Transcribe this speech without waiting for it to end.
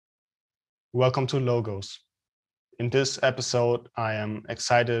Welcome to Logos. In this episode, I am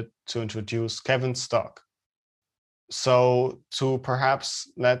excited to introduce Kevin Stock. So, to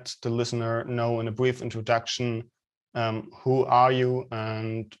perhaps let the listener know in a brief introduction, who are you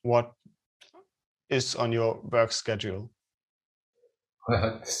and what is on your work schedule?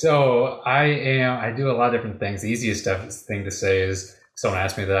 I do a lot of different things. The easiest thing to say is someone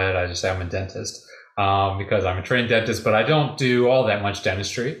asked me that, I just say I'm a dentist because I'm a trained dentist, but I don't do all that much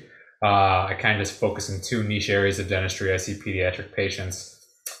dentistry. I kind of just focus in two niche areas of dentistry. I see pediatric patients,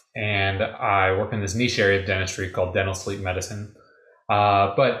 and I work in this niche area of dentistry called dental sleep medicine.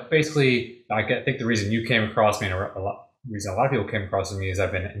 But basically, think the reason you came across me and reason a lot of people came across me is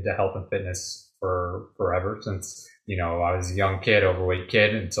I've been into health and fitness for forever since I was a young kid, overweight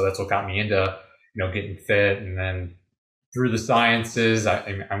kid, and so that's what got me into getting fit. And then through the sciences,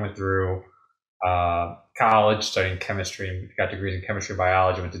 I went through college studying chemistry, got degrees in chemistry and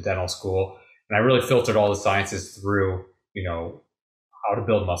biology, went to dental school, and I really filtered all the sciences through how to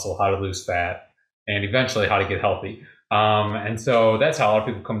build muscle, how to lose fat, and eventually how to get healthy. And so that's how a lot of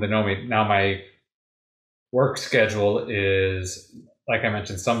people come to know me. Now my work schedule is, like I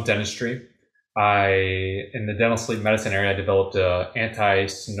mentioned, some dentistry. In the dental sleep medicine area, I developed a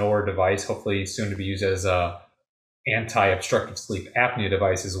anti-snore device, hopefully soon to be used as a anti-obstructive sleep apnea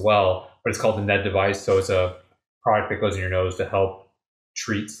device as well, but it's called the NED device. So it's a product that goes in your nose to help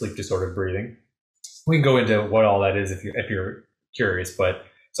treat sleep disordered breathing. We can go into what all that is if you're curious, but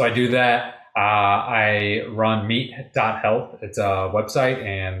so I do that. I run Meat.health. It's a website,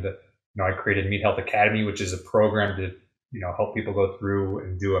 and I created Meat Health Academy, which is a program to help people go through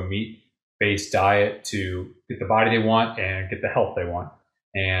and do a meat-based diet to get the body they want and get the health they want.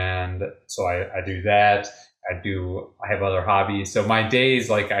 And so I do that. I have other hobbies. So my days,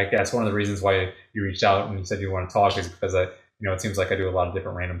 like, I guess one of the reasons why you reached out and you said you want to talk is because it seems like I do a lot of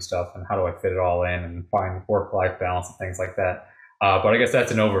different random stuff, and how do I fit it all in and find work-life balance and things like that. But I guess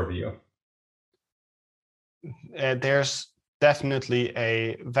that's an overview. There's definitely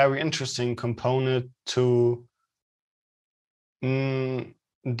a very interesting component to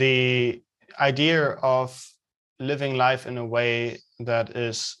the idea of living life in a way that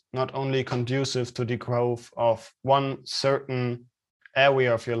is not only conducive to the growth of one certain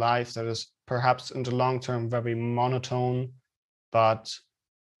area of your life that is perhaps in the long term very monotone, but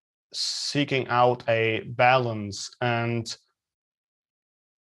seeking out a balance. And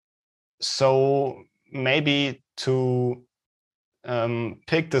so maybe to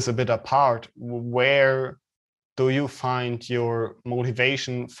pick this a bit apart, where do you find your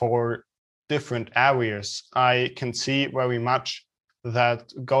motivation for different areas? I can see very much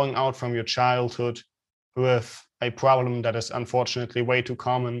that going out from your childhood with a problem that is unfortunately way too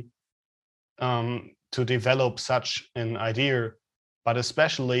common to develop such an idea, but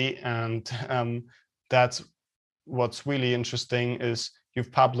especially, and that's what's really interesting, is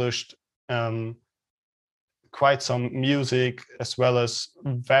you've published quite some music as well as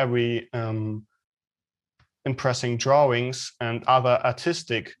very impressive drawings and other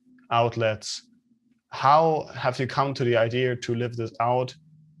artistic outlets. How have you come to the idea to live this out?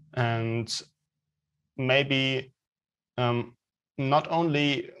 And maybe not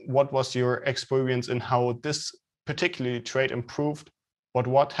only what was your experience in how this particular trait improved, but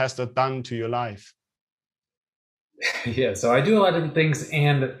what has that done to your life? Yeah, so I do a lot of different things,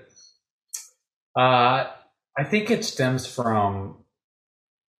 and I think it stems from,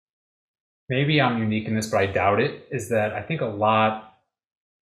 maybe I'm unique in this, but I doubt it, is that I think a lot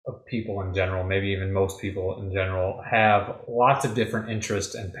of people in general, maybe even most people in general, have lots of different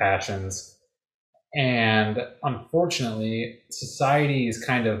interests and passions. And unfortunately, society is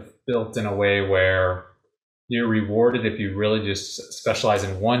kind of built in a way where you're rewarded if you really just specialize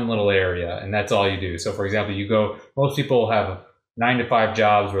in one little area, and that's all you do. So for example, most people have 9-to-5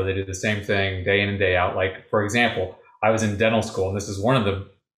 jobs where they do the same thing day in and day out. Like, for example, I was in dental school, and this is one of the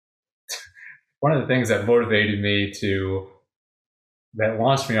things that motivated me that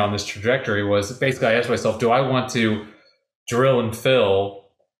launched me on this trajectory, was basically I asked myself, do I want to drill and fill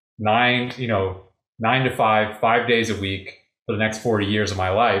 9 to 5, 5 days a week for the next 40 years of my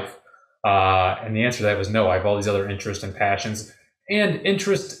life? And the answer to that was no. I have all these other interests and passions, and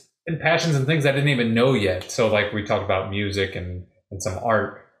things I didn't even know yet. So like we talked about music and some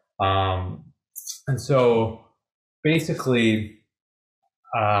art. And so basically,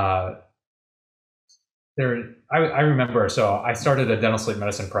 I remember, so I started a dental sleep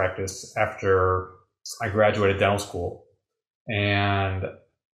medicine practice after I graduated dental school, and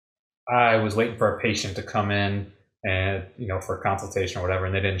I was waiting for a patient to come in and, for a consultation or whatever,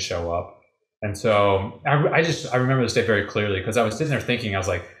 and they didn't show up. And so I remember this day very clearly, because I was sitting there thinking, I was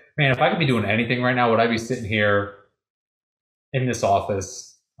like, man, if I could be doing anything right now, would I be sitting here in this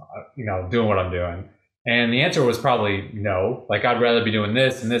office, doing what I'm doing? And the answer was probably no. Like I'd rather be doing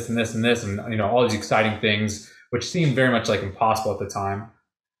this and this and this and this and all these exciting things, which seemed very much like impossible at the time.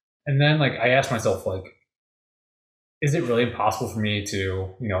 And then like I asked myself, like, is it really impossible for me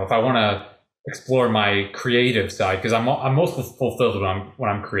to, if I want to explore my creative side, because I'm most fulfilled when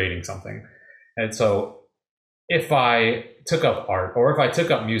I'm creating something. And so if I took up art or if I took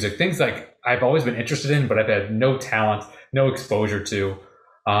up music, things like I've always been interested in, but I've had no talent, no exposure to.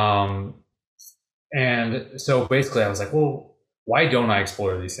 And so basically I was like, well, why don't I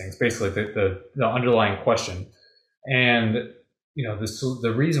explore these things? Basically the underlying question. And,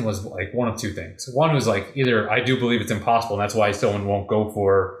 the reason was like one of two things. One was like, either I do believe it's impossible and that's why someone won't go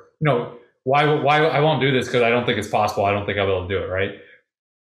for, why I won't do this because I don't think it's possible. I don't think I'll be able to do it. Right.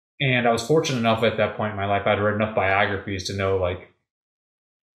 And I was fortunate enough at that point in my life, I'd read enough biographies to know like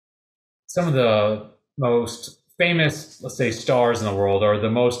some of the most famous, let's say, stars in the world, or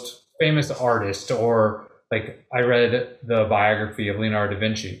the most famous artist, or like I read the biography of Leonardo da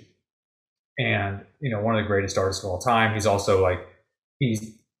Vinci, and one of the greatest artists of all time. He's also like he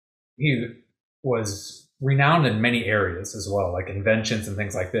was renowned in many areas as well, like inventions and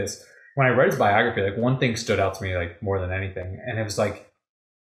things like this. When I read his biography, like one thing stood out to me like more than anything, and it was like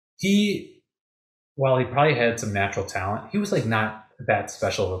while he probably had some natural talent, he was like not that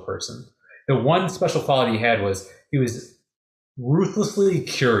special of a person. The one special quality he had was he was ruthlessly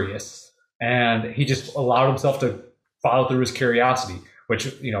curious, and he just allowed himself to follow through his curiosity,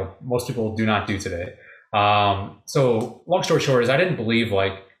 which most people do not do today. So long story short is I didn't believe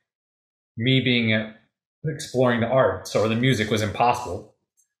like me being exploring the arts or the music was impossible.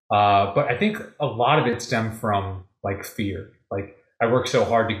 But I think a lot of it stemmed from like fear. Like I worked so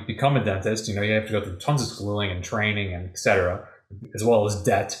hard to become a dentist. You have to go through tons of schooling and training and et cetera, as well as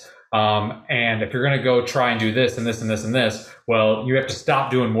debt. And if you're going to go try and do this and this and this and this, well, you have to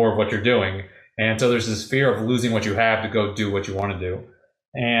stop doing more of what you're doing. And so there's this fear of losing what you have to go do what you want to do.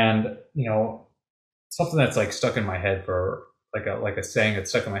 And, something that's like stuck in my head for like a saying that's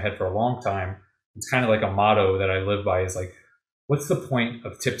stuck in my head for a long time. It's kind of like a motto that I live by is like, what's the point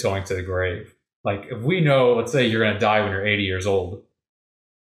of tiptoeing to the grave? Like if we know, let's say you're going to die when you're 80 years old,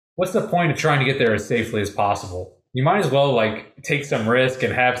 what's the point of trying to get there as safely as possible? You might as well like take some risk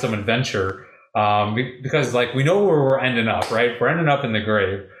and have some adventure, because like we know where we're ending up, right? We're ending up in the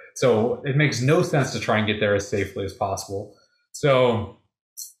grave. So it makes no sense to try and get there as safely as possible. So,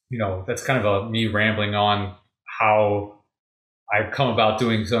 that's kind of me rambling on how I've come about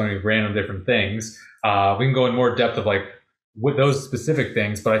doing so many random different things. We can go in more depth of like with those specific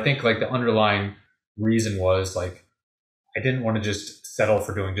things, but I think like the underlying reason was like, I didn't want to just settle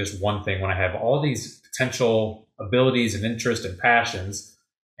for doing just one thing when I have all these potential abilities and interests and passions,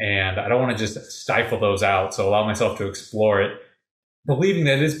 and I don't want to just stifle those out. So allow myself to explore it, believing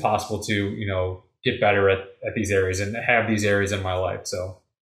that it is possible to, get better at these areas and have these areas in my life. So.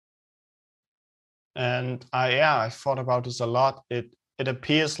 And I thought about this a lot. It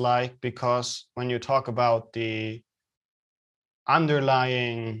appears like, because when you talk about the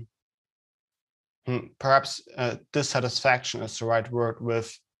underlying, perhaps dissatisfaction is the right word,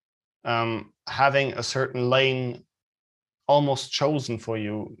 with having a certain lane almost chosen for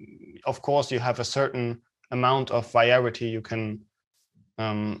you. Of course, you have a certain amount of variety you can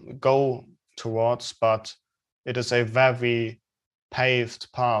go towards, but it is a very paved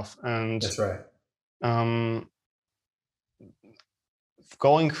path. And that's right.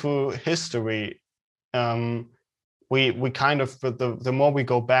 Going through history, we kind of, the more we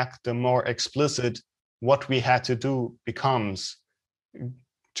go back, the more explicit what we had to do becomes.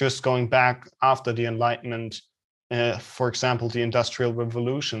 Just going back after the Enlightenment, for example, the Industrial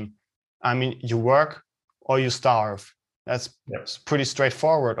Revolution. I mean, you work or you starve. That's pretty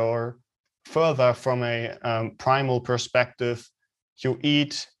straightforward. Or further from a primal perspective, you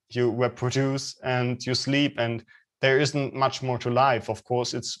eat, you reproduce, and you sleep, and there isn't much more to life. Of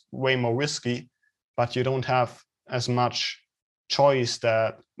course, it's way more risky, but you don't have as much choice.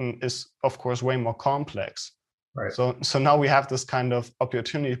 That is, of course, way more complex. Right. So now we have this kind of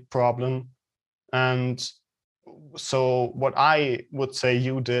opportunity problem. And so what I would say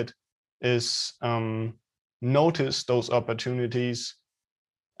you did is notice those opportunities,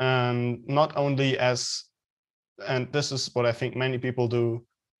 and not only as, and this is what I think many people do,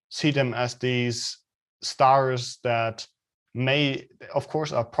 see them as these stars that may, of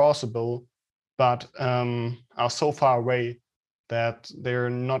course, are possible, but are so far away that they're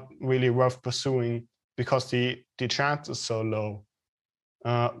not really worth pursuing because the chance is so low.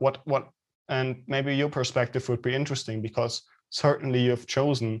 And maybe your perspective would be interesting, because certainly you've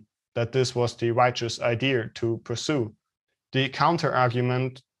chosen that this was the righteous idea to pursue. The counter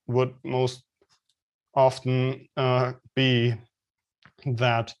argument would most often be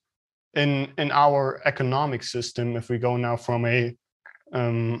that in our economic system, if we go now from a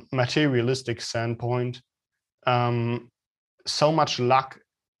materialistic standpoint, so much luck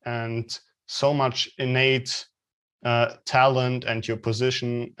and so much innate talent and your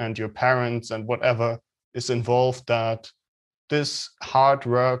position and your parents and whatever is involved that this hard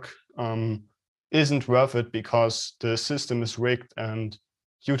work isn't worth it because the system is rigged and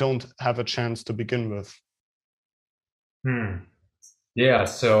you don't have a chance to begin with. Yeah,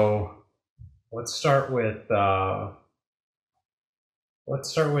 so let's start with the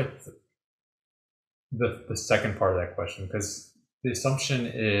second part of that question, because the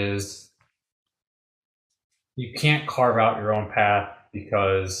assumption is you can't carve out your own path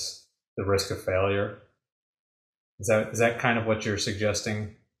because the risk of failure. Is that kind of what you're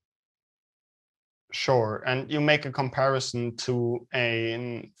suggesting? Sure, and you make a comparison to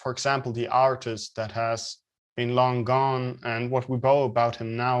for example, the artist that has been long gone, and what we know about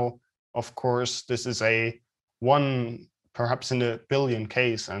him now. Of course, this is a one perhaps in a billion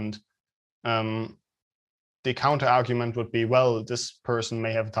case, and the counter argument would be, well, this person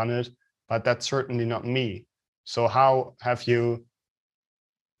may have done it, but that's certainly not me. So how have you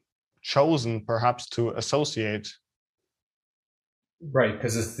chosen perhaps to associate? Right,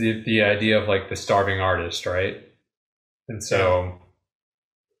 because it's the idea of like the starving artist, right? And so,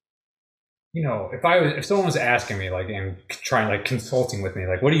 you know, if someone was asking me like and trying like consulting with me,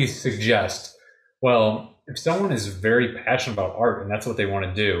 like, what do you suggest? Well, if someone is very passionate about art and that's what they want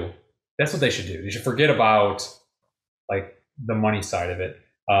to do, that's what they should do. You should forget about like the money side of it,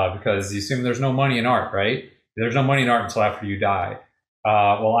 because you assume there's no money in art, right? There's no money in art until after you die.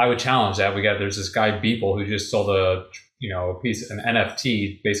 Well, I would challenge that. There's this guy Beeple who just sold a piece, an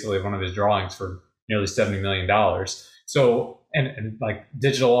NFT, basically one of his drawings for nearly $70 million. So, and like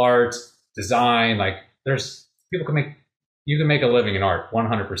digital art, design, like you can make a living in art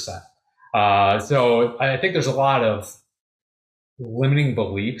 100%. So I think there's a lot of limiting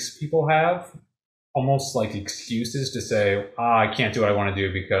beliefs people have, almost like excuses to say, I can't do what I want to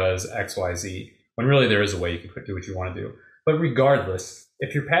do because X, Y, Z, when really there is a way you can do what you want to do. But regardless,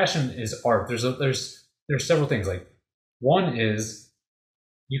 if your passion is art, there's several things. Like, one is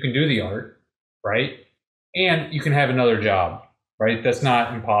you can do the art, right? And you can have another job, right? That's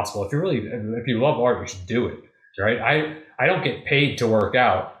not impossible. If you love art, you should do it, right? I don't get paid to work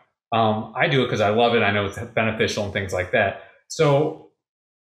out. I do it because I love it. I know it's beneficial and things like that. So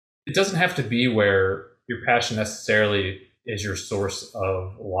it doesn't have to be where your passion necessarily is your source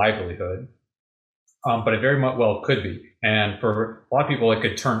of livelihood, but it very much well could be. And for a lot of people, it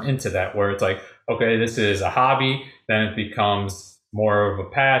could turn into that, where it's like, okay, this is a hobby, then it becomes more of a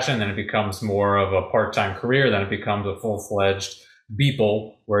passion, then it becomes more of a part-time career, then it becomes a full-fledged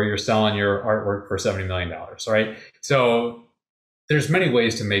Beeple where you're selling your artwork for $70 million, right? So there's many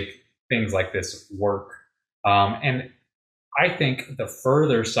ways to make things like this work. And I think the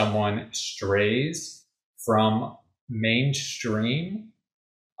further someone strays from mainstream,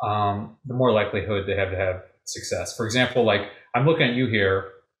 the more likelihood they have to have success. For example, like I'm looking at you here.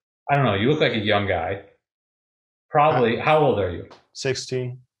 I don't know. You look like a young guy. Probably. How old are you?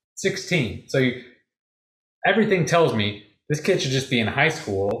 16. 16. So everything tells me this kid should just be in high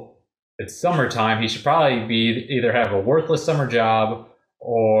school. It's summertime. He should probably either have a worthless summer job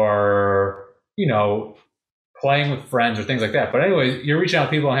or, playing with friends or things like that. But anyway, you're reaching out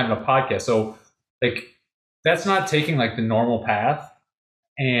to people and having a podcast. So like, that's not taking like the normal path.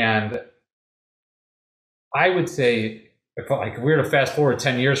 And I would say, if we were to fast forward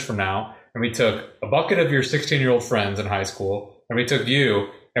 10 years from now, and we took a bucket of your 16-year-old friends in high school, and we took you,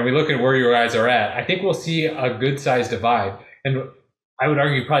 and we look at where you guys are at, I think we'll see a good-sized divide. And I would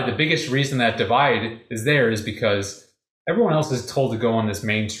argue probably the biggest reason that divide is there is because everyone else is told to go on this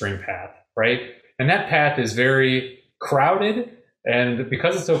mainstream path, right? And that path is very crowded, and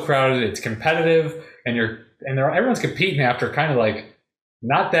because it's so crowded, it's competitive, and everyone's competing after kind of like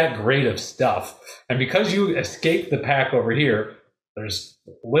not that great of stuff. And because you escape the pack over here, there's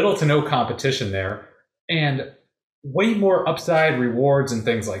little to no competition there and way more upside rewards and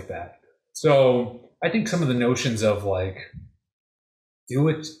things like that. So I think some of the notions of like, do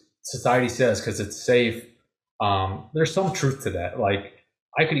what society says because it's safe, there's some truth to that. Like,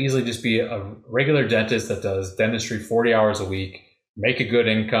 I could easily just be a regular dentist that does dentistry 40 hours a week, make a good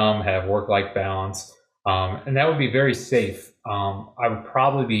income, have work-life balance, and that would be very safe. I would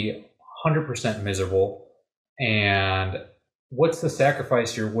probably be 100% miserable. And what's the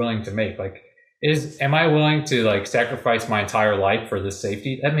sacrifice you're willing to make? Like, am I willing to like sacrifice my entire life for this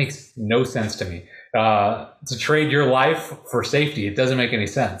safety? That makes no sense to me. To trade your life for safety, it doesn't make any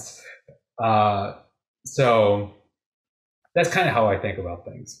sense. So that's kind of how I think about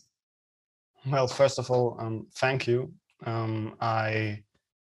things. Well, first of all, thank you. I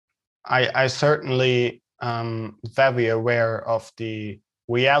certainly very aware of the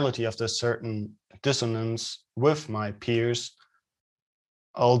reality of the certain dissonance with my peers,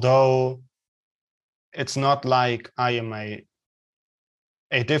 although it's not like I am a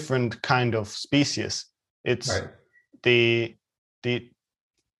different kind of species. It's right. the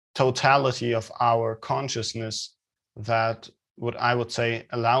totality of our consciousness that what I would say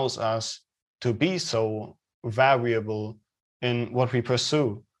allows us to be so variable in what we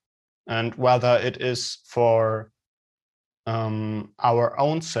pursue. And whether it is for our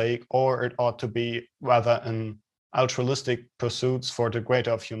own sake, or it ought to be rather in altruistic pursuits for the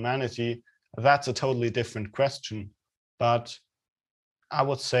greater of humanity, that's a totally different question. But I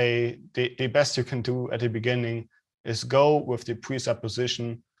would say the best you can do at the beginning is go with the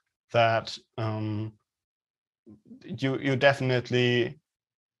presupposition that you definitely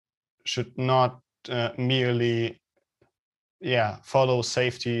should not merely follow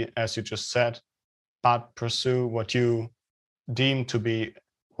safety, as you just said, but pursue what you deem to be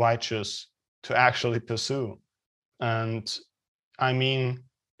righteous to actually pursue. And I mean,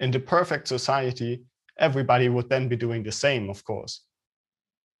 in the perfect society, everybody would then be doing the same, of course.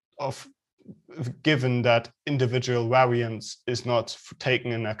 Given that individual variance is not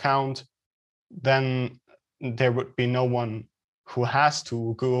taken in account, then there would be no one who has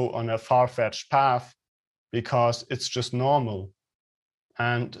to go on a far-fetched path because it's just normal.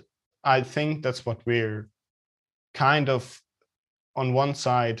 And I think that's what we're kind of on one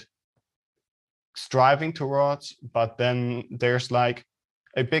side striving towards, but then there's like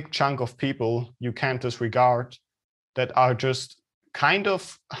a big chunk of people you can't disregard that are just kind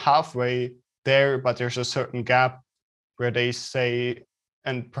of halfway there, but there's a certain gap where they say,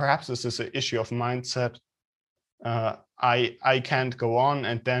 and perhaps this is an issue of mindset, I can't go on.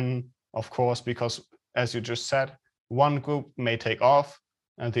 And then, of course, because as you just said, one group may take off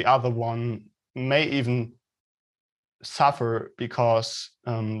and the other one may even suffer because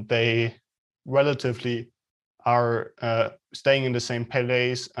they relatively are staying in the same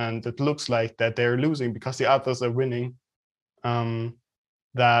place, and it looks like that they're losing because the others are winning,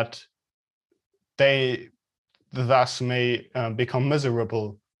 that they thus may become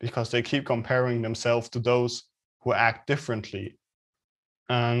miserable because they keep comparing themselves to those who act differently.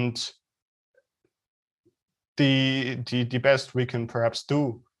 And the best we can perhaps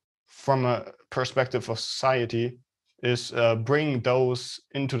do from a perspective of society is bring those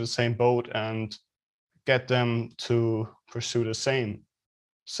into the same boat and get them to pursue the same.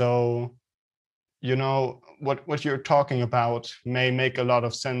 So, you know, what you're talking about may make a lot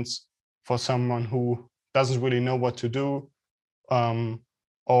of sense for someone who doesn't really know what to do,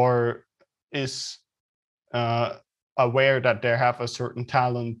 or is aware that they have a certain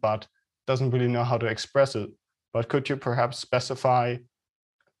talent but doesn't really know how to express it. But could you perhaps specify,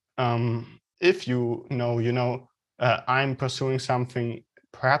 if I'm pursuing something,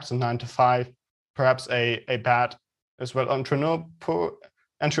 perhaps a 9 to 5, perhaps a bad as well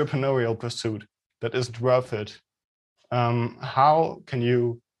entrepreneurial pursuit that isn't worth it. How can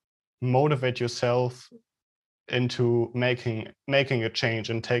you motivate yourself into making a change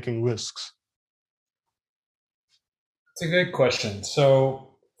and taking risks? It's a good question.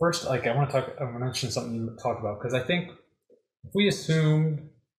 So first, I want to mention something you talked about, because I think if we assumed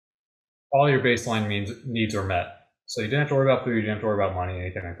all your baseline needs are met, so you didn't have to worry about food, you didn't have to worry about money,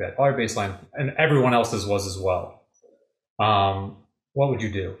 anything like that, all your baseline, and everyone else's was as well, what would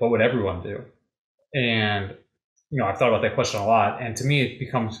you do? What would everyone do? And I've thought about that question a lot, and to me it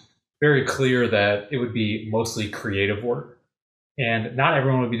becomes very clear that it would be mostly creative work, and not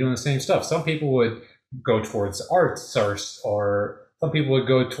everyone would be doing the same stuff. Some people would go towards arts, or some people would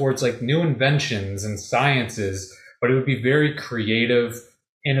go towards like new inventions and sciences, but it would be very creative,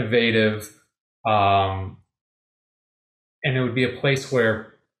 innovative, and it would be a place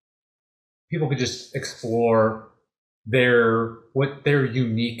where people could just explore their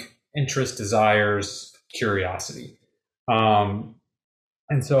unique interest, desires, curiosity. And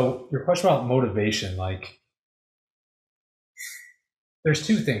so your question about motivation, like, there's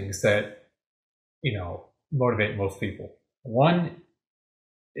two things that motivate most people. One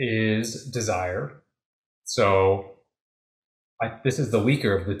is desire. So this is the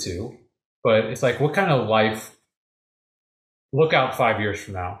weaker of the two, but it's like, what kind of life, look out 5 years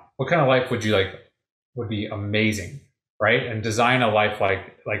from now, what kind of life would you like, would be amazing? right? And design a life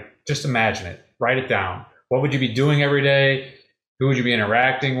like just imagine it, write it down. What would you be doing every day? Who would you be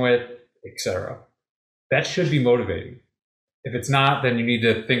interacting with, etc. That should be motivating. If it's not, then you need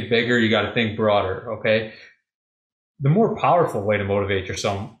to think bigger. You got to think broader. Okay. The more powerful way to motivate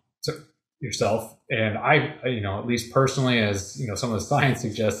yourself, and I, at least personally, as some of the science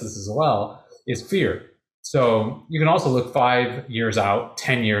suggests this as well, is fear. So you can also look 5 years out,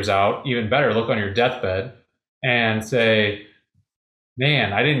 10 years out, even better, look on your deathbed and say,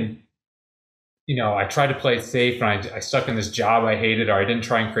 man, I didn't, I tried to play it safe and I stuck in this job I hated, or I didn't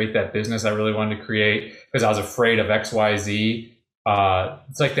try and create that business I really wanted to create because I was afraid of X, Y, Z.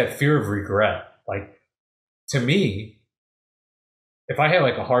 It's like that fear of regret. Like, to me, if I had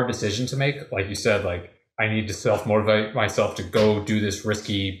like a hard decision to make, like you said, like I need to self-motivate myself to go do this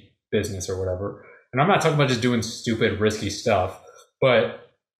risky business or whatever. And I'm not talking about just doing stupid, risky stuff, but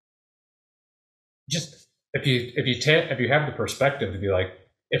just if you have the perspective to be like,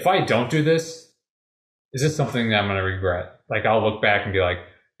 if I don't do this, is this something that I'm going to regret? Like, I'll look back and be like,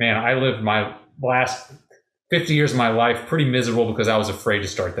 man, I lived my last 50 years of my life pretty miserable because I was afraid to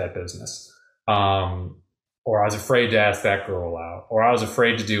start that business. Or I was afraid to ask that girl out, or I was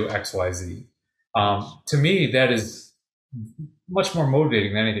afraid to do X, Y, Z. To me, that is much more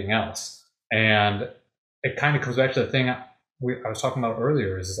motivating than anything else. And it kind of comes back to the thing I was talking about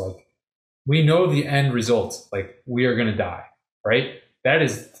earlier, is like, we know the end result, like we are going to die, right? That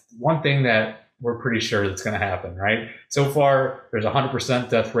is one thing that we're pretty sure that's going to happen, right? So far, there's 100%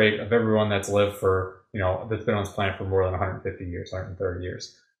 death rate of everyone that's lived for, that's been on this planet for more than 150 years, 130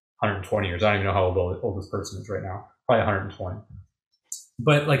 years. 120 years. I don't even know how old this person is right now. Probably 120.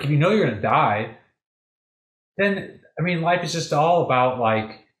 But like, if you know you're going to die, then, I mean, life is just all about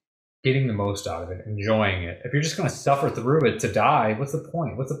like getting the most out of it, enjoying it. If you're just going to suffer through it to die, what's the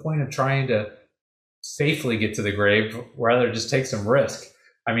point? What's the point of trying to safely get to the grave? Rather just take some risk.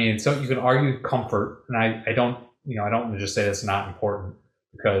 I mean, so you can argue comfort, and I don't want to just say that's not important,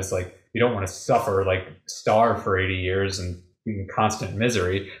 because like, you don't want to suffer, like starve for 80 years and be in constant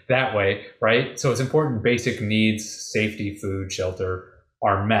misery that way, right? So it's important basic needs, safety, food, shelter,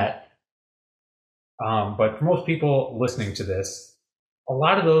 are met. But for most people listening to this, a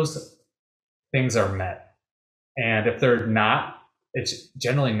lot of those things are met. And if they're not, it's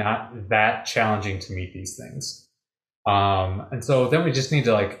generally not that challenging to meet these things. And so then we just need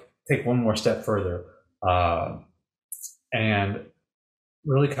to like take one more step further, and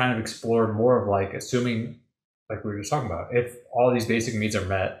really kind of explore more of like, assuming, like we were just talking about, if all these basic needs are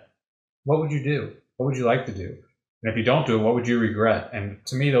met, what would you do? What would you like to do? And if you don't do it, what would you regret? And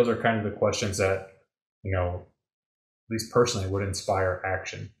to me, those are kind of the questions that, at least personally, would inspire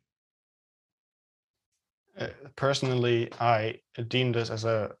action. Personally, I deem this as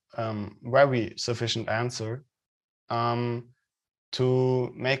a very sufficient answer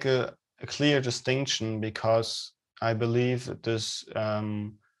to make a clear distinction, because I believe that this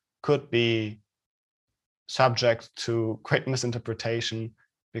could be subject to great misinterpretation,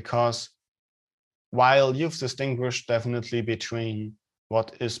 because while you've distinguished definitely between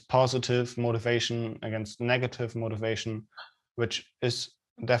what is positive motivation against negative motivation, which is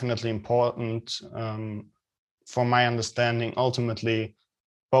definitely important, from my understanding, ultimately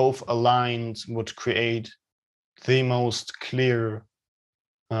both aligned would create the most clear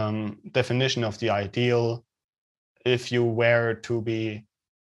definition of the ideal. If you were to be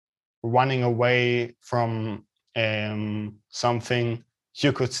running away from something,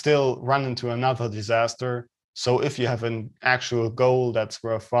 you could still run into another disaster. So if you have an actual goal that's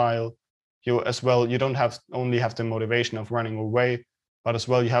worthwhile, you don't only have the motivation of running away, but as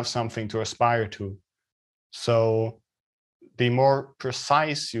well you have something to aspire to. So the more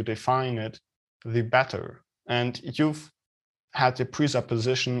precise you define it, the better. And you've had the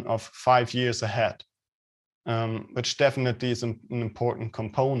presupposition of 5 years ahead, which definitely is an important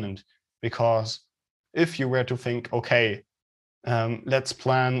component, because if you were to think, okay, let's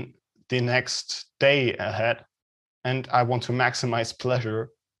plan the next day ahead, and I want to maximize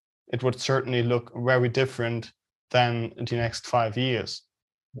pleasure, it would certainly look very different than the next 5 years.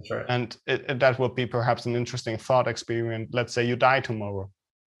 That's right. And that would be perhaps an interesting thought experiment. Let's say you die tomorrow.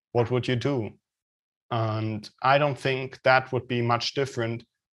 What would you do? And I don't think that would be much different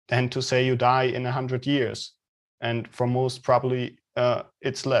than to say you die in 100 years. And for most, probably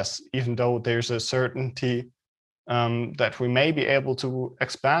it's less, even though there's a certainty that we may be able to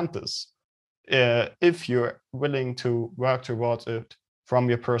expand this if you're willing to work towards it from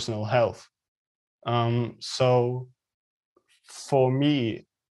your personal health. So for me,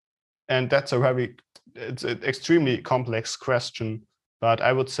 and that's it's an extremely complex question, but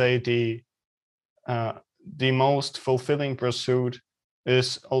I would say the most fulfilling pursuit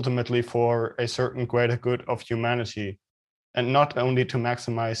is ultimately for a certain greater good of humanity, and not only to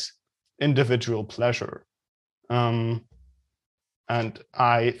maximize individual pleasure. And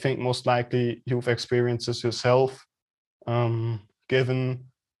I think most likely you've experienced this yourself, given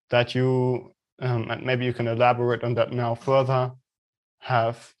that you, and maybe you can elaborate on that now further,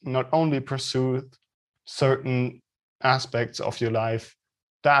 have not only pursued certain aspects of your life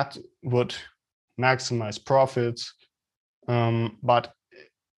that would maximize profits, but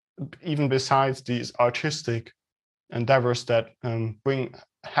even besides these artistic endeavors that bring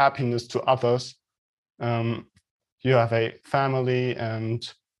happiness to others, you have a family,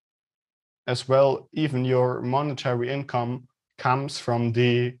 and as well, even your monetary income comes from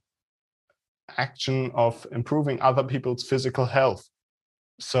the action of improving other people's physical health.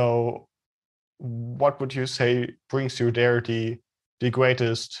 So what would you say brings you there the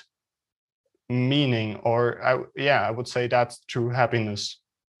greatest meaning, or I would say that's true happiness?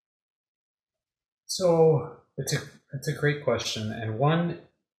 So it's a great question, and one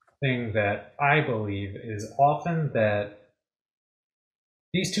thing that I believe is often that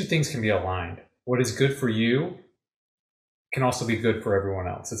these two things can be aligned. What is good for you can also be good for everyone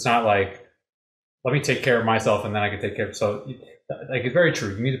else. It's not like, let me take care of myself and then I can take care of. So, like, it's very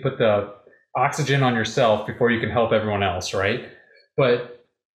true. You need to put the oxygen on yourself before you can help everyone else, right? But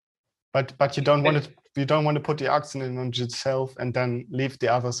you don't want to put the oxygen on yourself and then leave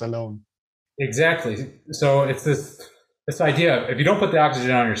the others alone. Exactly. So it's this idea of, if you don't put the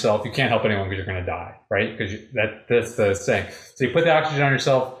oxygen on yourself, you can't help anyone because you're going to die, right? Because that's the saying. So you put the oxygen on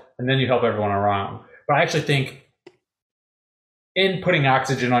yourself and then you help everyone around. But I actually think in putting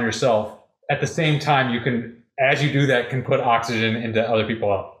oxygen on yourself, at the same time, you can, as you do that, can put oxygen into other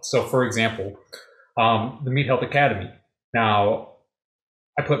people else. So for example, the Meat Health Academy. Now,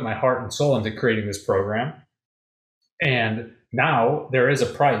 I put my heart and soul into creating this program, and now there is a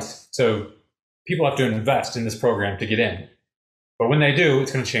price. So people have to invest in this program to get in. But when they do,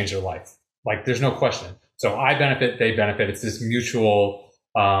 it's going to change their life. Like, there's no question. So I benefit, they benefit. It's this mutual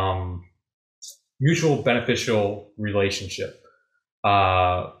beneficial relationship.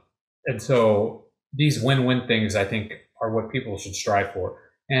 And so these win-win things, I think, are what people should strive for.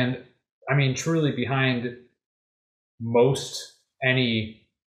 And I mean, truly, behind most any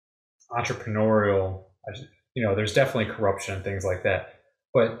entrepreneurial, there's definitely corruption and things like that.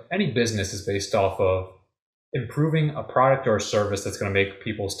 But any business is based off of improving a product or a service that's going to make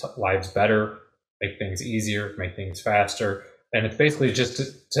people's lives better, make things easier, make things faster. And it's basically just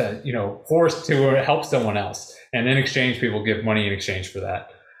to forced to help someone else. And in exchange, people give money in exchange for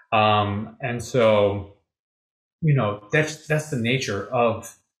that. And so, that's the nature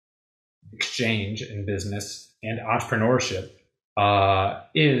of exchange in business and entrepreneurship,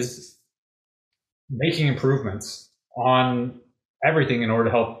 is making improvements on everything in order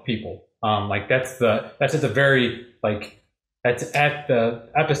to help people. That's at the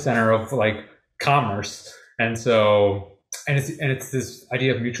epicenter of commerce. And so, and it's this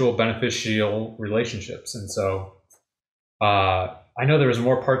idea of mutual beneficial relationships. And so, I know there was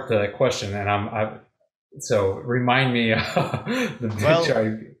more parts to that question, and so remind me the picture.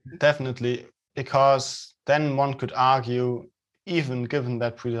 Well, definitely, because then one could argue, even given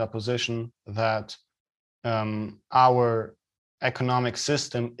that presupposition, that our economic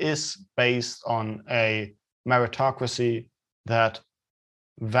system is based on a meritocracy that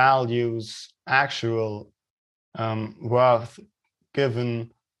values actual worth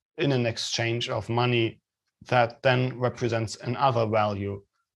given in an exchange of money that then represents another value.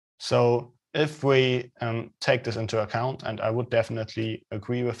 So if we take this into account, and I would definitely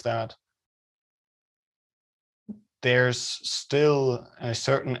agree with that, there's still a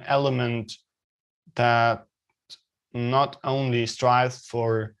certain element that not only strives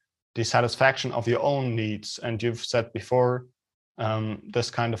for the satisfaction of your own needs, and you've said before, this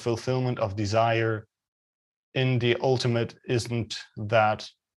kind of fulfillment of desire in the ultimate isn't that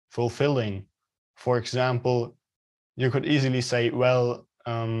fulfilling. For example, you could easily say, well,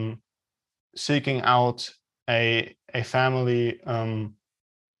 seeking out a family,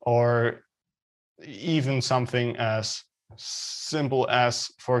 or even something as simple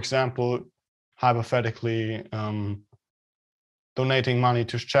as, for example, hypothetically, donating money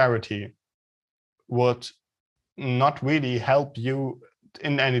to charity, would not really help you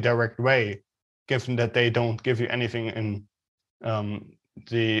in any direct way, given that they don't give you anything in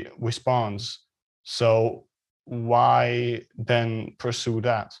the response. So why then pursue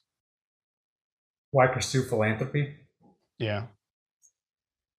that? Why pursue philanthropy? Yeah.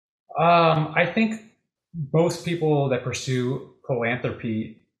 I think most people that pursue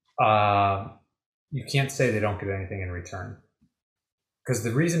philanthropy you can't say they don't get anything in return. Because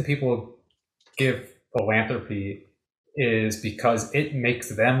the reason people give philanthropy is because it makes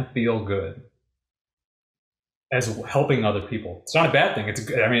them feel good as helping other people. It's not a bad thing. It's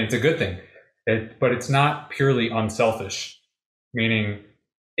a good thing, but it's not purely unselfish. Meaning,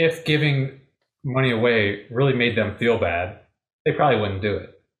 if giving money away really made them feel bad, they probably wouldn't do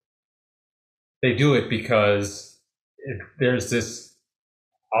it. They do it because there's this,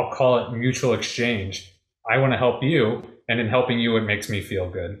 I'll call it mutual exchange. I want to help you, and in helping you, it makes me feel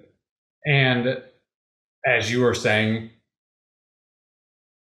good. And as you were saying,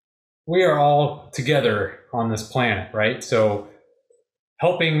 we are all together on this planet, right? So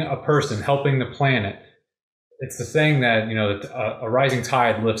helping a person, helping the planet, it's the saying that, a rising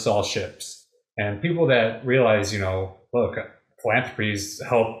tide lifts all ships. And people that realize, look, philanthropies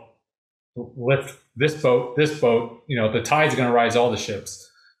help lift this boat, the tide's going to rise all the ships.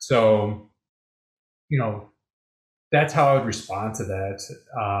 So, that's how I would respond to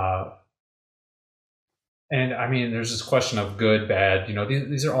that. And I mean, there's this question of good, bad.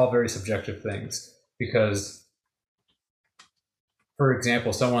 These are all very subjective things because, for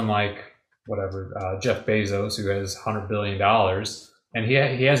example, someone like Jeff Bezos, who has $100 billion, and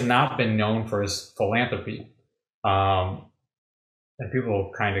he has not been known for his philanthropy, and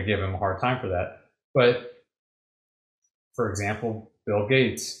people kind of give him a hard time for that. But for example, Bill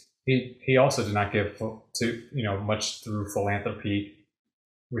Gates, he also did not give much through philanthropy,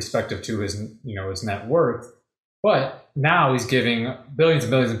 respective to his net worth, but now he's giving billions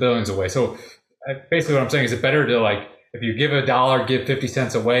and billions and billions away. So basically, what I'm saying is, it better to, if you give $1, give 50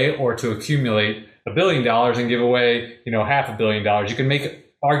 cents away, or to accumulate $1 billion and give away $500 million. You can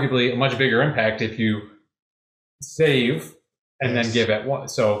make arguably a much bigger impact if you save and then give at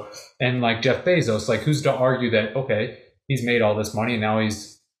once. So, and like Jeff Bezos, who's to argue that, okay, he's made all this money and now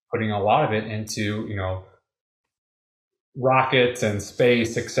he's putting a lot of it into rockets and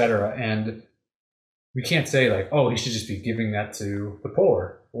space, etc. And we can't say he should just be giving that to the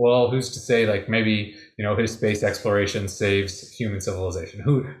poor. Well, who's to say maybe his space exploration saves human civilization?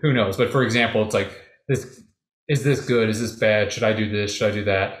 Who knows? But for example, it's this: is this good? Is this bad? Should I do this? Should I do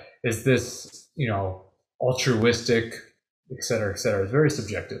that? Is this altruistic, etc., etc.? It's very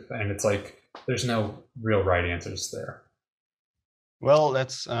subjective, and it's there's no real right answers there. Well,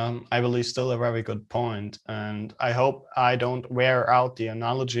 that's, I believe, still a very good point. And I hope I don't wear out the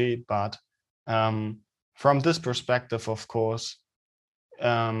analogy, but from this perspective, of course,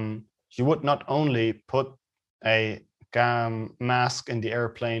 you would not only put a mask in the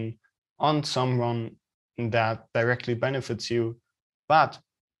airplane on someone that directly benefits you, but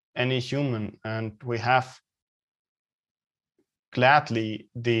any human. And we have gladly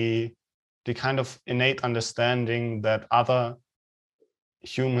the kind of innate understanding that other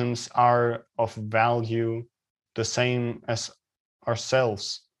humans are of value the same as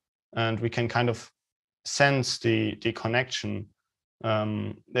ourselves, and we can kind of sense the connection.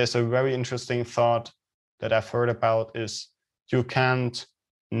 There's a very interesting thought that I've heard about, is you can't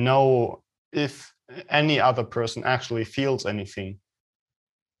know if any other person actually feels anything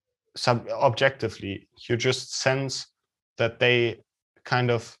objectively. You just sense that they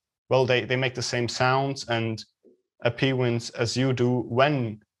kind of, they make the same sounds and appearance as you do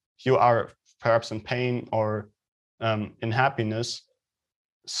when you are perhaps in pain or in happiness.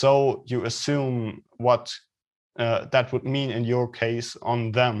 So you assume what that would mean in your case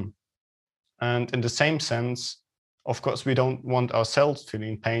on them. And in the same sense, of course, we don't want ourselves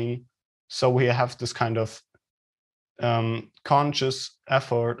feeling pain. So we have this kind of conscious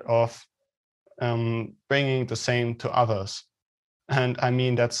effort of bringing the same to others. And I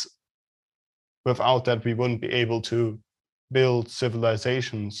mean, without that, we wouldn't be able to build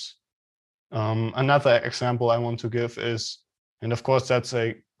civilizations. Another example I want to give is, and of course, that's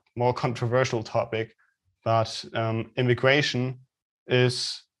a more controversial topic, but immigration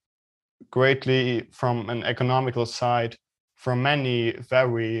is greatly, from an economical side, for many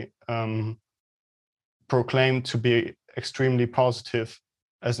very proclaimed to be extremely positive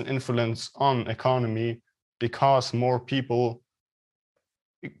as an influence on economy, because more people,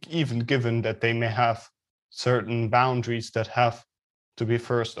 even given that they may have certain boundaries that have to be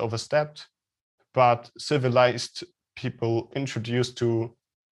first overstepped, but civilized people introduced to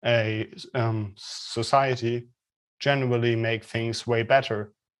a society generally make things way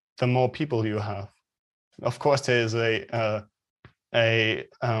better the more people you have. Of course, there is a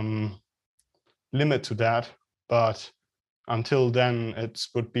limit to that, but until then, it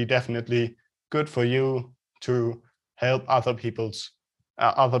would be definitely good for you to help other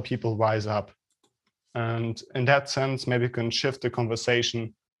people rise up. And in that sense, maybe we can shift the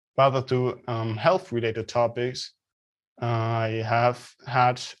conversation rather to health-related topics, I have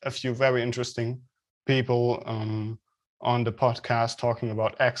had a few very interesting people on the podcast talking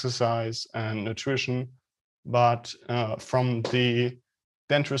about exercise and nutrition, but from the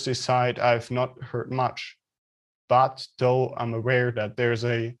dentistry side, I've not heard much. But though I'm aware that there's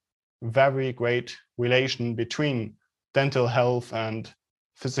a very great relation between dental health and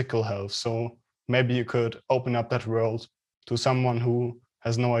physical health. So maybe you could open up that world to someone who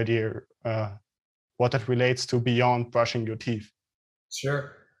has no idea what that relates to beyond brushing your teeth.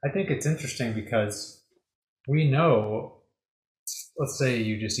 Sure. I think it's interesting because we know, let's say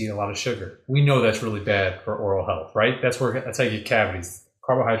you just eat a lot of sugar. We know that's really bad for oral health, right? That's how you get cavities,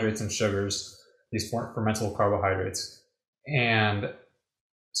 carbohydrates and sugars, these fermentable carbohydrates. And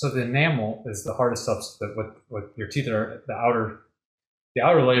so the enamel is the hardest substance that what your teeth are, the outer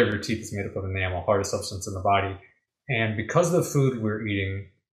layer of your teeth is made up of enamel, hardest substance in the body. And because of the food we're eating,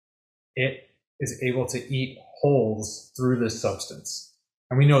 it is able to eat holes through this substance.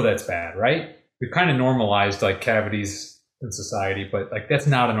 And we know that's bad, right? We've kind of normalized like cavities in society, but like that's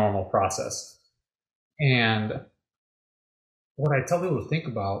not a normal process. And what I tell people to think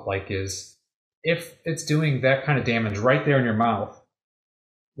about like is if it's doing that kind of damage right there in your mouth,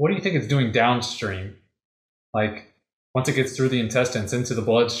 what do you think it's doing downstream? Like once it gets through the intestines into the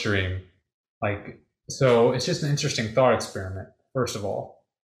bloodstream, like, so it's just an interesting thought experiment, first of all.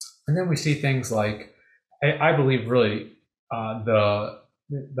 And then we see things like, I believe really the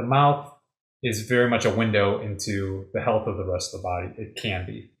mouth is very much a window into the health of the rest of the body. It can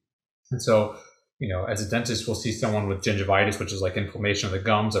be. And so, as a dentist, we'll see someone with gingivitis, which is like inflammation of the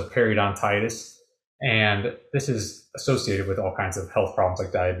gums, or periodontitis. And this is associated with all kinds of health problems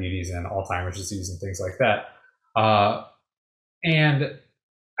like diabetes and Alzheimer's disease and things like that. And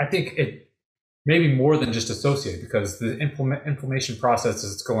I think it maybe more than just associated, because the inflammation process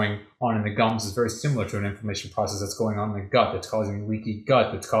that's going on in the gums is very similar to an inflammation process that's going on in the gut, that's causing leaky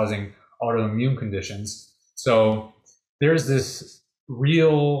gut, that's causing autoimmune conditions. So there's this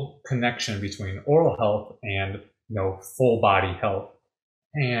real connection between oral health and full body health.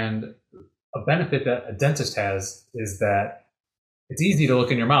 And a benefit that a dentist has is that it's easy to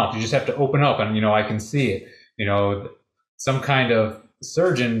look in your mouth. You just have to open up and I can see it. Some kind of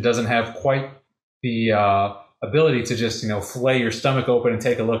surgeon doesn't have quite the ability to just fillet your stomach open and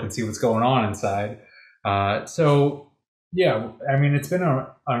take a look and see what's going on inside. So yeah, I mean, it's been an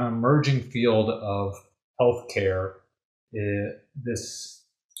emerging field of healthcare. This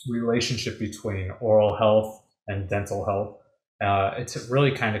relationship between oral health and dental health. It's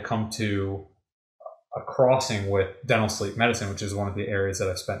really kind of come to a crossing with dental sleep medicine, which is one of the areas that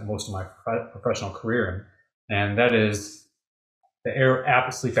I've spent most of my professional career in, and that is. The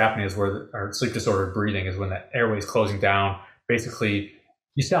sleep apnea is or sleep disordered breathing is when the airway is closing down. Basically,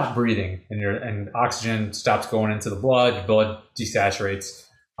 you stop breathing and oxygen stops going into the blood, your blood desaturates.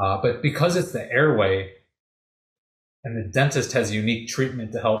 But because it's the airway, and the dentist has unique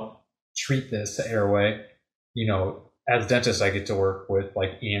treatment to help treat this airway, as dentists, I get to work with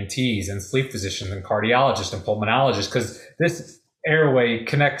like ENTs and sleep physicians and cardiologists and pulmonologists, because this airway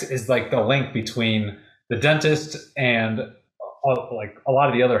is like the link between the dentist and like a lot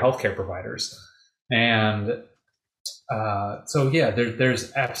of the other healthcare providers. And so yeah,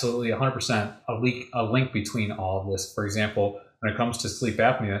 there's absolutely 100% a link between all of this. For example, when it comes to sleep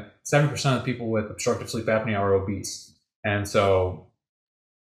apnea, 7% of people with obstructive sleep apnea are obese. And so,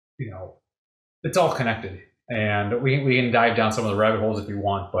 it's all connected. And we can dive down some of the rabbit holes if you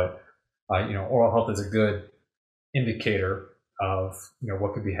want, but oral health is a good indicator of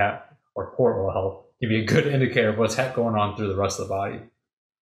what could be or poor oral health can be a good indicator of what's going on through the rest of the body.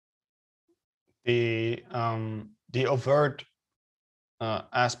 The overt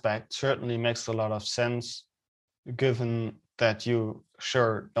aspect certainly makes a lot of sense, given that you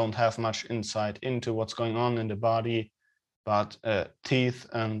don't have much insight into what's going on in the body, but teeth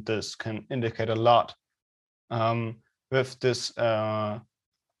and this can indicate a lot. With this,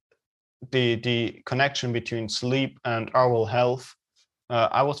 the connection between sleep and oral health,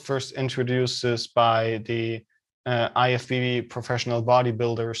 I was first introduced this by the IFBB professional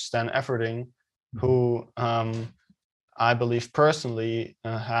bodybuilder Stan Efferding, who I believe personally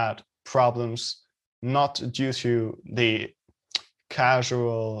had problems not due to the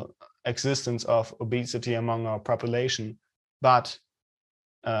casual existence of obesity among our population, but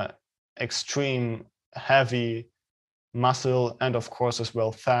extreme heavy muscle and of course as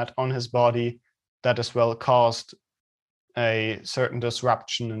well fat on his body that as well caused a certain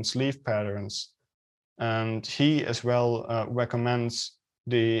disruption in sleep patterns. And he as well recommends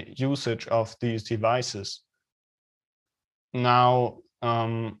the usage of these devices. Now,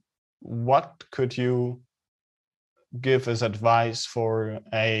 what could you give as advice for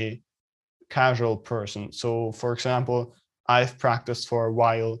a casual person? So, for example, I've practiced for a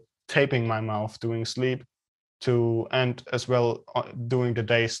while taping my mouth during sleep and as well during the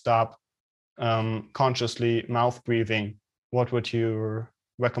day stop consciously mouth breathing. What would your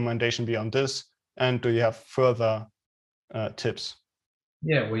recommendation be on this? And do you have further tips?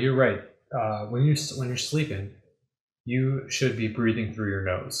 Yeah, well, you're right. When you're sleeping, you should be breathing through your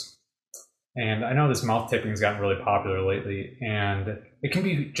nose. And I know this mouth taping has gotten really popular lately, and it can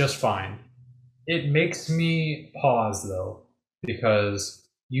be just fine. It makes me pause though, because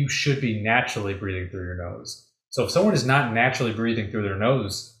you should be naturally breathing through your nose. So if someone is not naturally breathing through their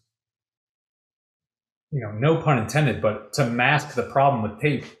nose, no pun intended, but to mask the problem with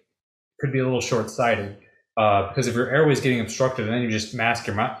tape could be a little short-sighted. Because if your airway is getting obstructed and then you just mask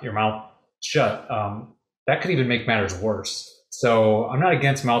your mouth shut, that could even make matters worse. So I'm not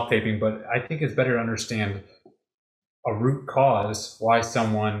against mouth taping, but I think it's better to understand a root cause why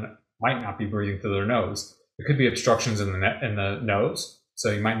someone might not be breathing through their nose. It could be obstructions in the nose,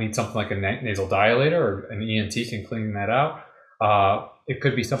 so you might need something like a nasal dilator, or an ENT can clean that out. It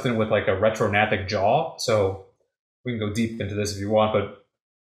could be something with like a retrognathic jaw. So we can go deep into this if you want, but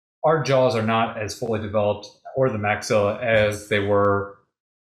our jaws are not as fully developed, or the maxilla, as they were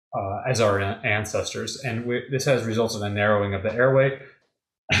as our ancestors, and this has resulted in a narrowing of the airway.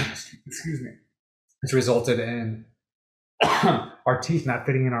 Excuse me. It's resulted in our teeth not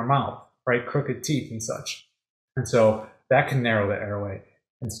fitting in our mouth, right? Crooked teeth and such. And so that can narrow the airway.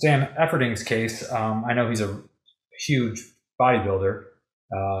 In Stan Efferding's case, I know he's a huge bodybuilder.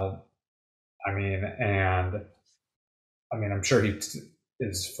 I'm sure he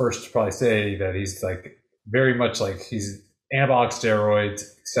is first to probably say that he's like very much like he's anabolic steroids,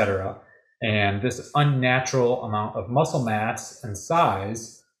 etc. And this unnatural amount of muscle mass and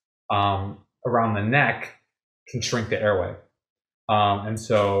size around the neck can shrink the airway. And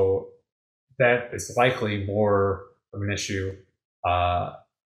so that is likely more of an issue,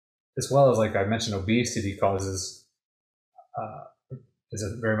 as well as, like I mentioned, obesity is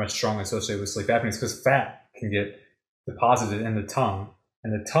very much strongly associated with sleep apnea, because fat can get deposited in the tongue,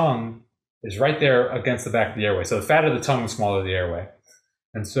 and the tongue is right there against the back of the airway. So the fat of the tongue is smaller than the airway.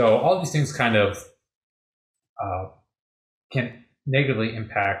 And so all these things kind of can negatively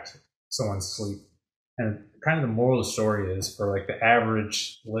impact someone's sleep. And kind of the moral of the story is, for like the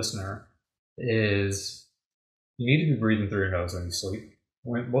average listener, is you need to be breathing through your nose when you sleep,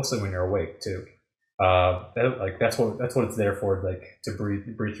 mostly when you're awake too. That's what it's there for, like to breathe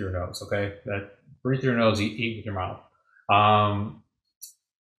through your nose. Okay, that breathe through your nose, eat with your mouth.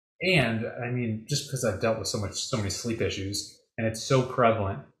 And I mean, just because I've dealt with so many sleep issues, and it's so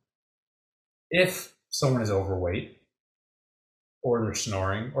prevalent, if someone is overweight, or they're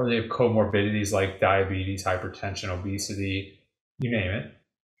snoring, or they have comorbidities like diabetes, hypertension, obesity, you name it,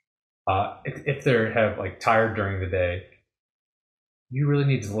 if they have like tired during the day, you really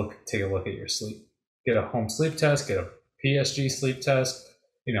need to take a look at your sleep. Get a home sleep test, get a PSG sleep test.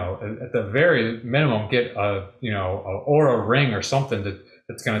 At the very minimum, get a Oura ring or something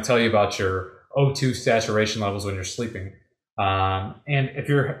that's going to tell you about your O2 saturation levels when you're sleeping. And if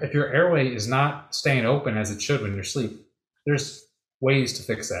your airway is not staying open as it should when you're asleep, there's ways to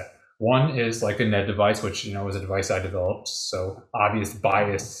fix that. One is like a NED device, which was a device I developed, so obvious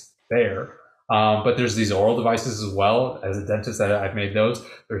bias there. But there's these oral devices as well. As a dentist, I've made those.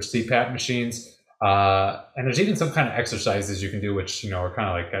 There's CPAP machines. And there's even some kind of exercises you can do, which are kind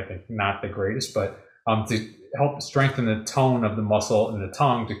of like, I think, not the greatest, but to help strengthen the tone of the muscle in the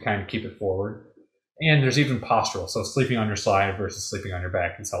tongue to kind of keep it forward. And there's even postural, so sleeping on your side versus sleeping on your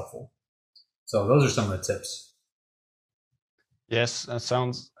back is helpful. So those are some of the tips. Yes, that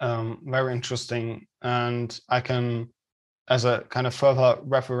sounds very interesting, and I can, as a kind of further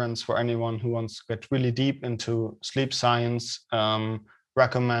reference for anyone who wants to get really deep into sleep science,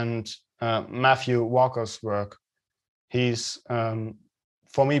 recommend Matthew Walker's work. He's,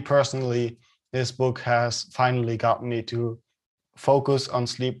 for me personally, his book has finally got me to focus on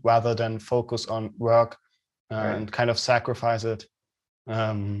sleep rather than focus on work, and kind of sacrifice it.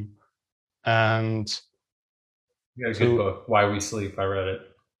 And you got a good book, Why We Sleep. I read it.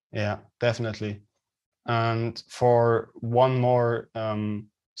 Yeah, definitely. And for one more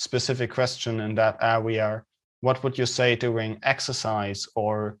specific question in that area, what would you say during exercise,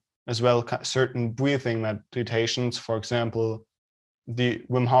 or as well certain breathing meditations? For example, the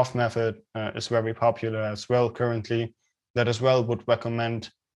Wim Hof method is very popular as well currently, that as well would recommend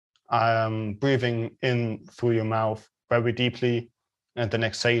breathing in through your mouth very deeply and then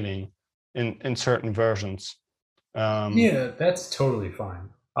exhaling in certain versions. Yeah, that's totally fine.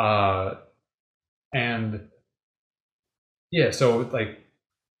 And yeah, so like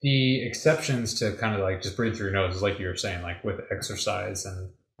the exceptions to kind of like just breathe through your nose is like you were saying, like with exercise and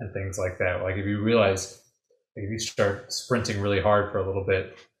things like that. Like if you realize, like if you start sprinting really hard for a little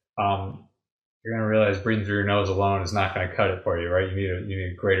bit, you're going to realize breathing through your nose alone is not going to cut it for you, right? You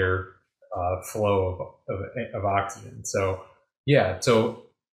need a greater flow of oxygen. So yeah, so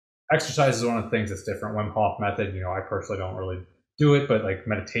exercise is one of the things that's different. Wim Hof method, I personally don't really do it, but like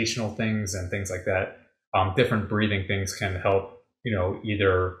meditational things and things like that, different breathing things can help,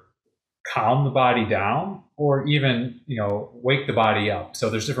 either calm the body down or even, wake the body up.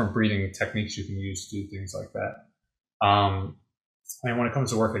 So there's different breathing techniques you can use to do things like that. And when it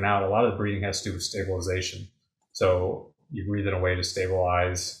comes to working out, a lot of the breathing has to do with stabilization. So you breathe in a way to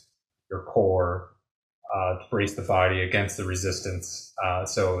stabilize your core, to brace the body against the resistance.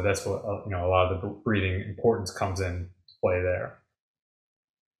 So that's what, a lot of the breathing importance comes in to play there.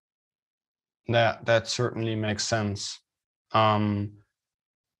 That certainly makes sense.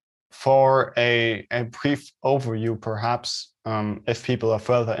 For a brief overview, perhaps, if people are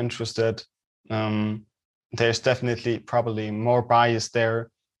further interested, there's definitely probably more bias there,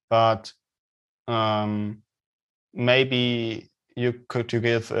 but maybe you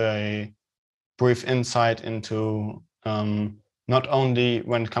give a brief insight into not only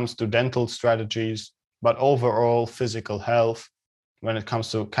when it comes to dental strategies, but overall physical health when it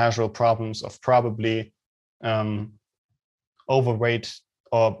comes to casual problems of probably overweight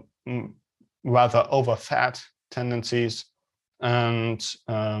or rather overfat tendencies, and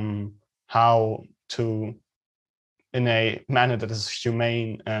how to, in a manner that is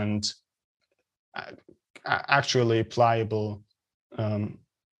humane and actually pliable,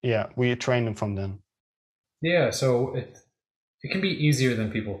 we train them from then. Yeah, so it can be easier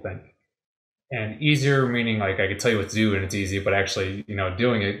than people think. And easier meaning like I could tell you what to do and it's easy, but actually,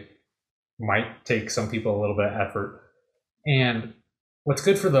 doing it might take some people a little bit of effort. And what's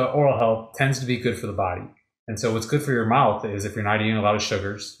good for the oral health tends to be good for the body. And so what's good for your mouth is if you're not eating a lot of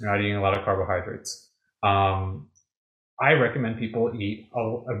sugars, you're not eating a lot of carbohydrates. I recommend people eat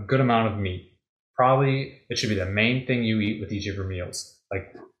a good amount of meat. Probably it should be the main thing you eat with each of your meals.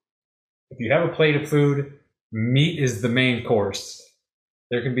 Like if you have a plate of food, meat is the main course.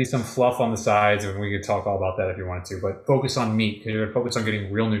 There can be some fluff on the sides, and we could talk all about that if you wanted to, but focus on meat because you're going to focus on getting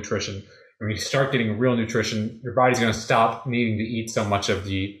real nutrition. And when you start getting real nutrition, your body's going to stop needing to eat so much of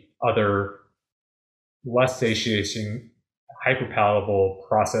the other less satiating, hyperpalatable,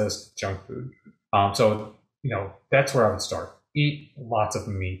 processed junk food. So, that's where I would start. Eat lots of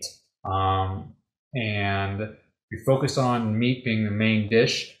meat. And if you focus on meat being the main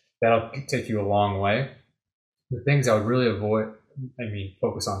dish, that'll take you a long way. The things I would really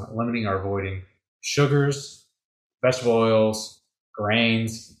focus on limiting or avoiding sugars, vegetable oils,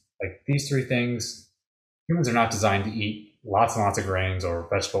 grains, like these three things. Humans are not designed to eat lots and lots of grains or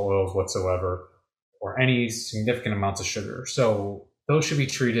vegetable oils whatsoever, or any significant amounts of sugar. So those should be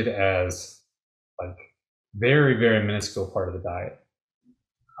treated as like very, very minuscule part of the diet.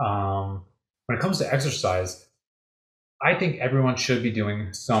 When it comes to exercise, I think everyone should be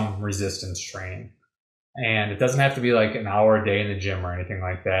doing some resistance training. And it doesn't have to be like an hour a day in the gym or anything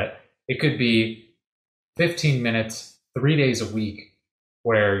like that. It could be 15 minutes, 3 days a week,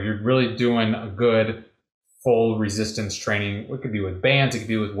 where you're really doing a good full resistance training. It could be with bands, it could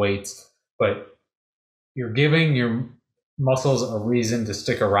be with weights, but you're giving your muscles a reason to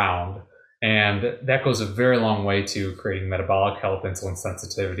stick around. And that goes a very long way to creating metabolic health, insulin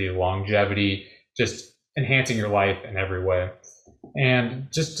sensitivity, longevity, just enhancing your life in every way. And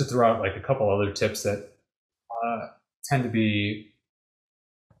just to throw out like a couple other tips that tend to be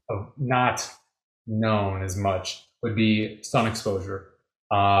not known as much would be sun exposure.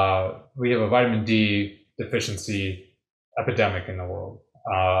 We have a vitamin D deficiency epidemic in the world.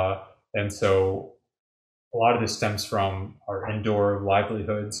 And so a lot of this stems from our indoor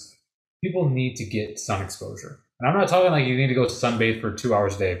livelihoods. People need to get sun exposure. And I'm not talking like you need to go sunbathe for 2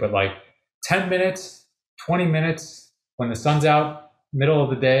 hours a day, but like 10 minutes, 20 minutes when the sun's out, middle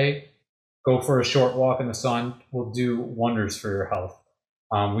of the day, go for a short walk in the sun will do wonders for your health.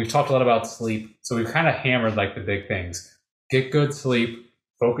 We've talked a lot about sleep, so we've kind of hammered like the big things. Get good sleep,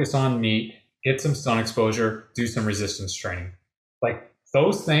 focus on meat, get some sun exposure, do some resistance training. Like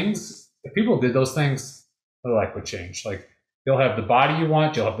those things, if people did those things, their life would change. Like you'll have the body you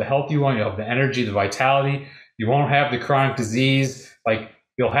want, you'll have the health you want, you'll have the energy, the vitality. You won't have the chronic disease. Like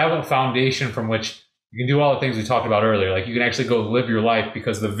you'll have a foundation from which you can do all the things we talked about earlier. Like you can actually go live your life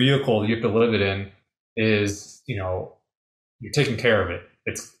because the vehicle you have to live it in is, you're taking care of it.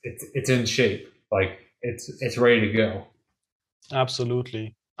 It's in shape. Like it's ready to go.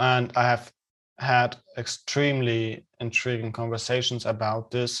 Absolutely. And I have had extremely intriguing conversations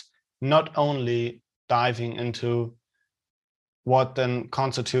about this, not only diving into what then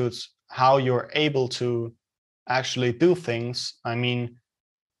constitutes how you're able to actually do things. I mean,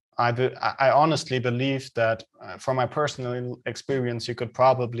 I honestly believe that from my personal experience, you could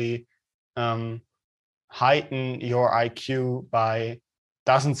probably um, heighten your IQ by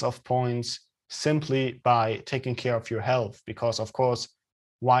dozens of points simply by taking care of your health. Because, of course,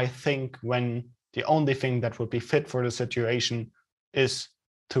 why think when the only thing that would be fit for the situation is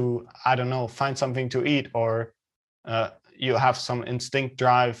to, I don't know, find something to eat, or you have some instinct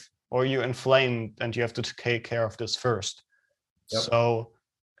drive, or you're inflamed and you have to take care of this first. Yep. So,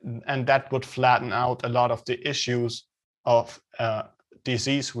 and that would flatten out a lot of the issues of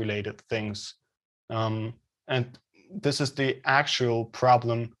disease related things. And this is the actual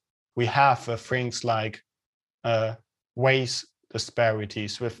problem we have with things like waste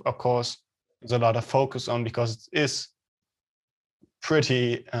disparities, with, of course, there's a lot of focus on, because it is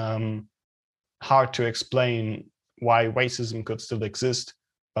pretty hard to explain why racism could still exist,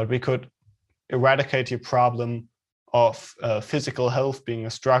 but we could eradicate the problem of physical health being a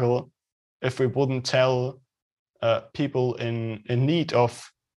struggle if we wouldn't tell people in need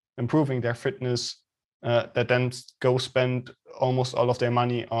of improving their fitness that then go spend almost all of their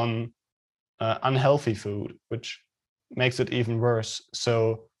money on unhealthy food, which makes it even worse.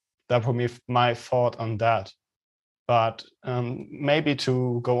 So that would be my thought on that. But maybe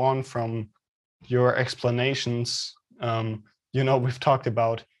to go on from your explanations, we've talked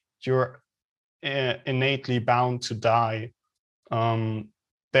about you're innately bound to die.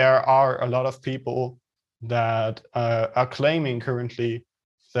 There are a lot of people that are claiming currently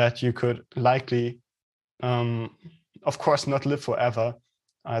that you could likely, of course, not live forever.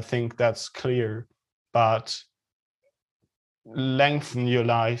 I think that's clear, but lengthen your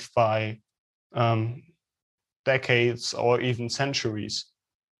life by decades or even centuries.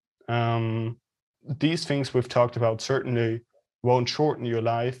 These things we've talked about certainly won't shorten your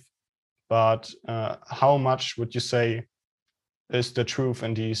life, but how much would you say is the truth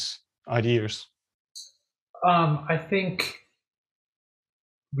in these ideas? I think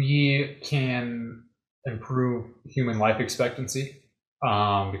we can improve human life expectancy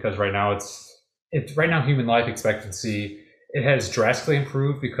because right now it's right now human life expectancy, it has drastically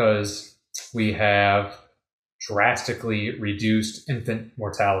improved because we have drastically reduced infant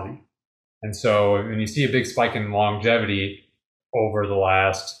mortality. And so when you see a big spike in longevity over the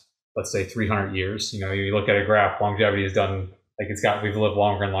last, let's say, 300 years, you look at a graph, longevity is done like we've lived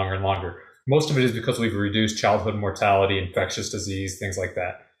longer and longer and longer. Most of it is because we've reduced childhood mortality, infectious disease, things like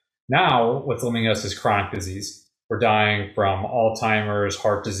that. Now, what's limiting us is chronic disease. We're dying from Alzheimer's,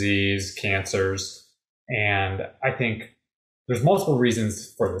 heart disease, cancers. And I think there's multiple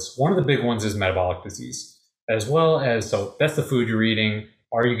reasons for this. One of the big ones is metabolic disease, as well as, so that's the food you're eating.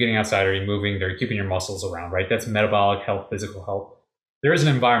 Are you getting outside? Are you moving? Are you keeping your muscles around, right? That's metabolic health, physical health. There is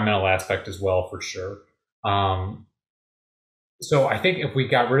an environmental aspect as well, for sure. So I think if we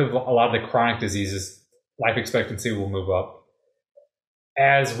got rid of a lot of the chronic diseases, life expectancy will move up.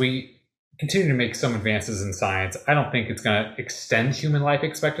 As we continue to make some advances in science, I don't think it's going to extend human life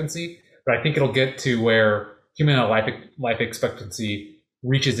expectancy, but I think it'll get to where human life expectancy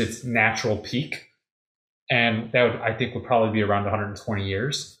reaches its natural peak. And that I think would probably be around 120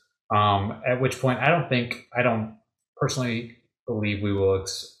 years. At which point, I don't personally believe we will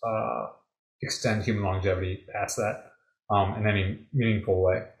extend human longevity past that in any meaningful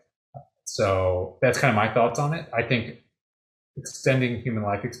way. So that's kind of my thoughts on it. I think extending human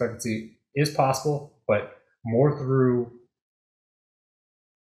life expectancy is possible, but more through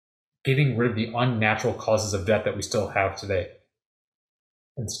getting rid of the unnatural causes of death that we still have today,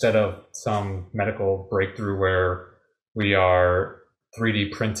 instead of some medical breakthrough where we are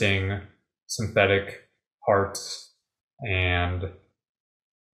 3D printing synthetic hearts and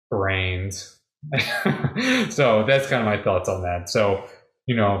brains. So that's kind of my thoughts on that. So,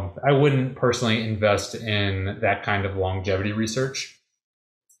 I wouldn't personally invest in that kind of longevity research,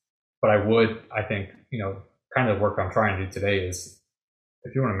 but I think, kind of the work I'm trying to do today is,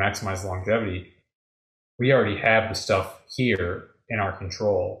 if you want to maximize longevity, we already have the stuff here in our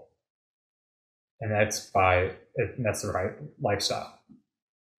control, and that's the right lifestyle.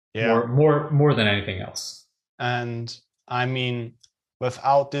 Yeah. More than anything else. And I mean,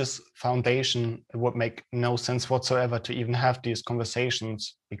 without this foundation, it would make no sense whatsoever to even have these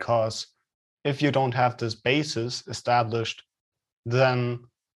conversations, because if you don't have this basis established, then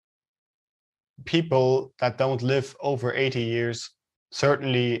people that don't live over 80 years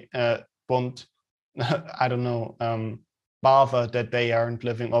certainly won't, I don't know, bother that they aren't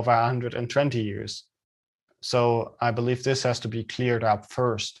living over 120 years. So I believe this has to be cleared up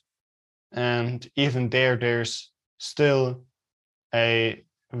first. And even there's still a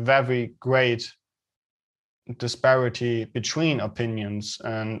very great disparity between opinions.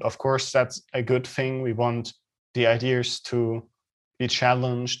 And of course, that's a good thing. We want the ideas to be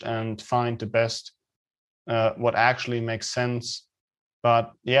challenged and find the best, what actually makes sense.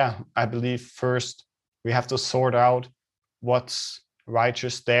 But yeah, I believe first we have to sort out what's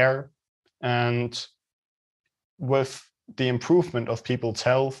righteous there. And with the improvement of people's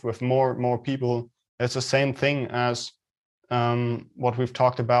health, with more people, it's the same thing as what we've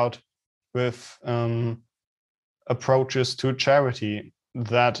talked about with approaches to charity,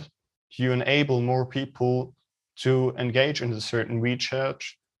 that you enable more people to engage in a certain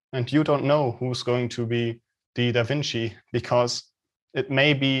research, and you don't know who's going to be the Da Vinci, because it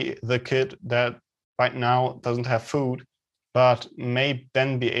may be the kid that right now doesn't have food, but may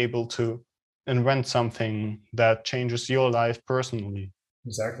then be able to invent something that changes your life personally.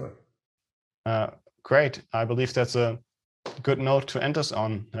 Exactly. Great. I believe that's a good note to end us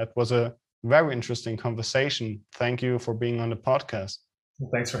on. That was a very interesting conversation. Thank you for being on the podcast.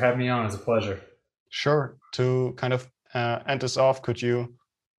 Well, thanks for having me on. It's a pleasure. Sure. To kind of end us off, could you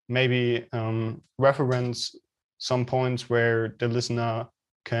maybe reference some points where the listener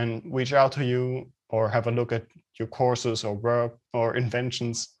can reach out to you or have a look at your courses or work or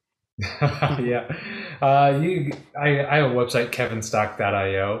inventions? Yeah. I have a website,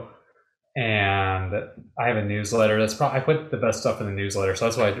 kevinstock.io, and I have a newsletter. I put the best stuff in the newsletter. So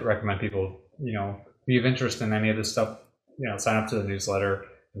that's why I recommend people, if you have interest in any of this stuff, sign up to the newsletter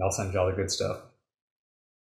and I'll send you all the good stuff.